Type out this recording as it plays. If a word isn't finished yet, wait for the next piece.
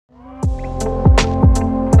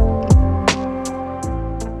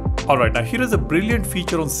Alright, now here is a brilliant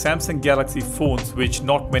feature on Samsung Galaxy phones which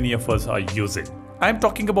not many of us are using. I'm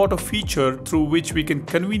talking about a feature through which we can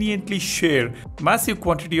conveniently share massive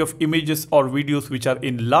quantity of images or videos which are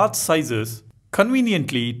in large sizes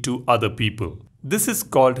conveniently to other people. This is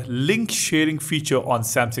called link sharing feature on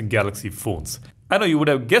Samsung Galaxy phones. I know you would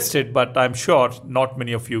have guessed it, but I'm sure not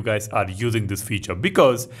many of you guys are using this feature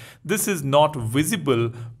because this is not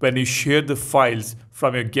visible when you share the files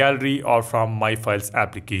from your gallery or from My Files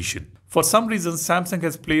application. For some reason, Samsung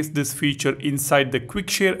has placed this feature inside the Quick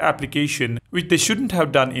Share application, which they shouldn't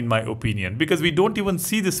have done in my opinion, because we don't even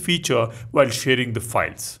see this feature while sharing the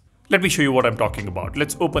files. Let me show you what I'm talking about.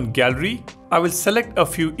 Let's open Gallery. I will select a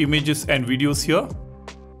few images and videos here.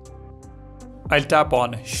 I'll tap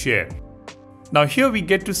on Share. Now here we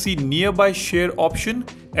get to see Nearby Share option,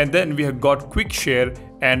 and then we have got Quick Share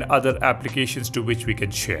and other applications to which we can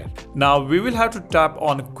share. Now we will have to tap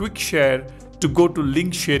on Quick Share to go to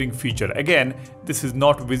link sharing feature. Again, this is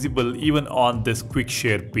not visible even on this Quick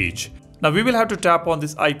Share page. Now we will have to tap on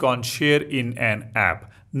this icon, Share in an app.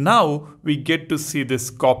 Now we get to see this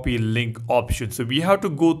copy link option. So we have to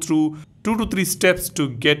go through 2 to 3 steps to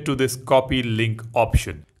get to this copy link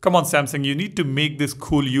option. Come on Samsung, you need to make this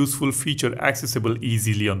cool, useful feature accessible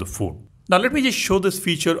easily on the phone. Now let me just show this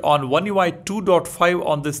feature on One UI 2.5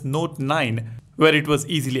 on this Note 9 where it was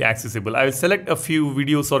easily accessible. I will select a few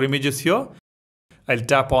videos or images here. I'll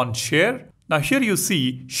tap on Share. Now here you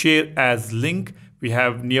see Share as Link. We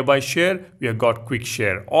have Nearby Share, we have got Quick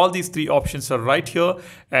Share. All these 3 options are right here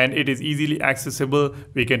and it is easily accessible.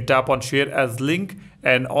 We can tap on Share as Link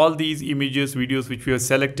and all these images, videos which we have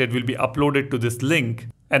selected will be uploaded to this link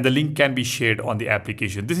and the link can be shared on the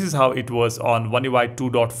application. This is how it was on One UI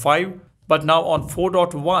 2.5, but now on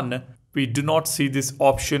 4.1, we do not see this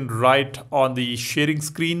option right on the sharing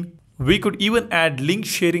screen. We could even add link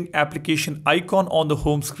sharing application icon on the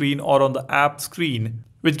home screen or on the app screen,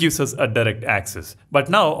 which gives us a direct access. But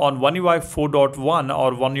now on One UI 4.1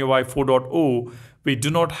 or One UI 4.0, we do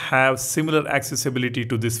not have similar accessibility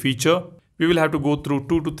to this feature. We will have to go through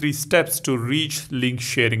 2 to 3 steps to reach link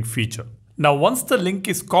sharing feature. Now, once the link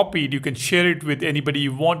is copied, you can share it with anybody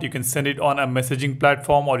you want. You can send it on a messaging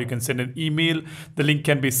platform or you can send an email. The link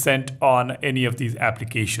can be sent on any of these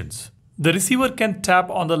applications. The receiver can tap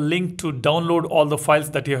on the link to download all the files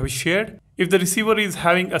that you have shared. If the receiver is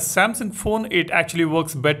having a Samsung phone, it actually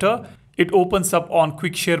works better. It opens up on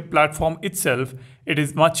Quick Share platform itself. It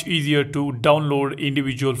is much easier to download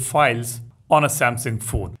individual files on a Samsung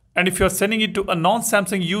phone. And if you're sending it to a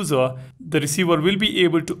non-Samsung user, the receiver will be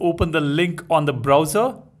able to open the link on the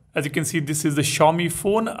browser. As you can see, this is the Xiaomi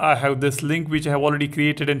phone. I have this link which I have already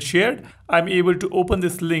created and shared. I'm able to open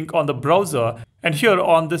this link on the browser. And here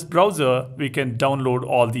on this browser, we can download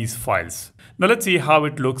all these files. Now let's see how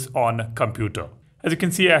it looks on computer. As you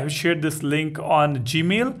can see, I have shared this link on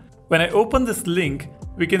Gmail. When I open this link,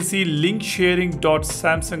 we can see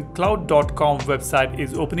linksharing.samsungcloud.com website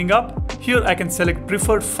is opening up. Here I can select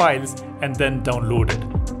preferred files and then download it.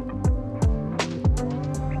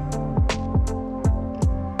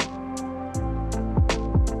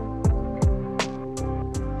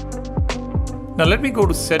 Now let me go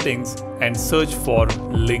to settings and search for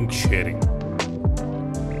link sharing.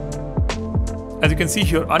 As you can see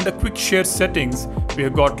here under Quick Share settings, we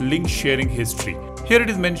have got link sharing history. Here it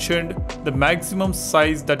is mentioned the maximum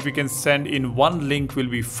size that we can send in one link will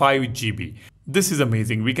be 5 GB. This is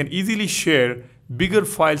amazing. We can easily share bigger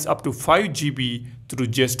files up to 5 GB through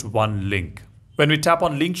just one link. When we tap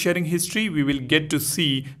on link sharing history, we will get to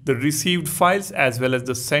see the received files as well as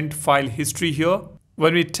the sent file history here.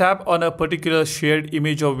 When we tap on a particular shared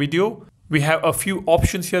image or video, we have a few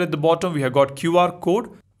options here at the bottom. We have got QR code.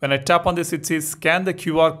 When I tap on this, it says scan the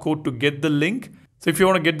QR code to get the link. So if you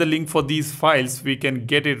want to get the link for these files, we can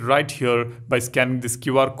get it right here by scanning this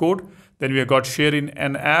QR code. Then we have got share in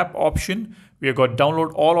an app option. We have got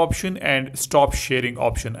download all option and stop sharing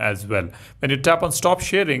option as well. When you tap on stop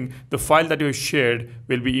sharing, the file that you have shared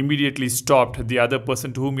will be immediately stopped. The other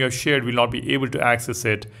person to whom you have shared will not be able to access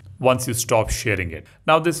it once you stop sharing it.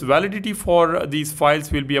 Now this validity for these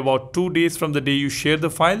files will be about 2 days from the day you share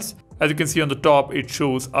the files. As you can see on the top, it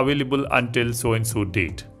shows available until so and so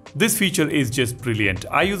date. This feature is just brilliant.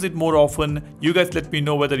 I use it more often. You guys let me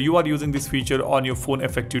know whether you are using this feature on your phone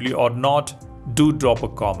effectively or not. Do drop a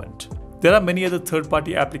comment. There are many other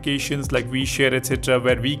third-party applications like WeShare, etc.,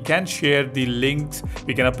 where we can share the links,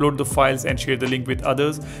 we can upload the files and share the link with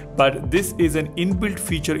others. But this is an inbuilt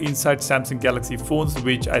feature inside Samsung Galaxy phones,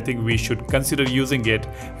 which I think we should consider using it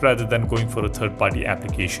rather than going for a third-party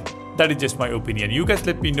application. That is just my opinion. You guys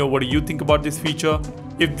let me know what do you think about this feature.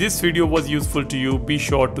 If this video was useful to you, be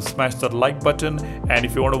sure to smash that like button, and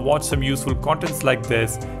if you want to watch some useful contents like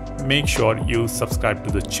this, make sure you subscribe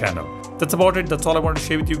to the channel. That's about it. That's all I want to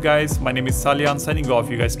share with you guys. My name is Salyan, signing off.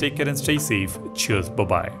 You guys take care and stay safe. Cheers.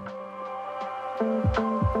 Bye-bye.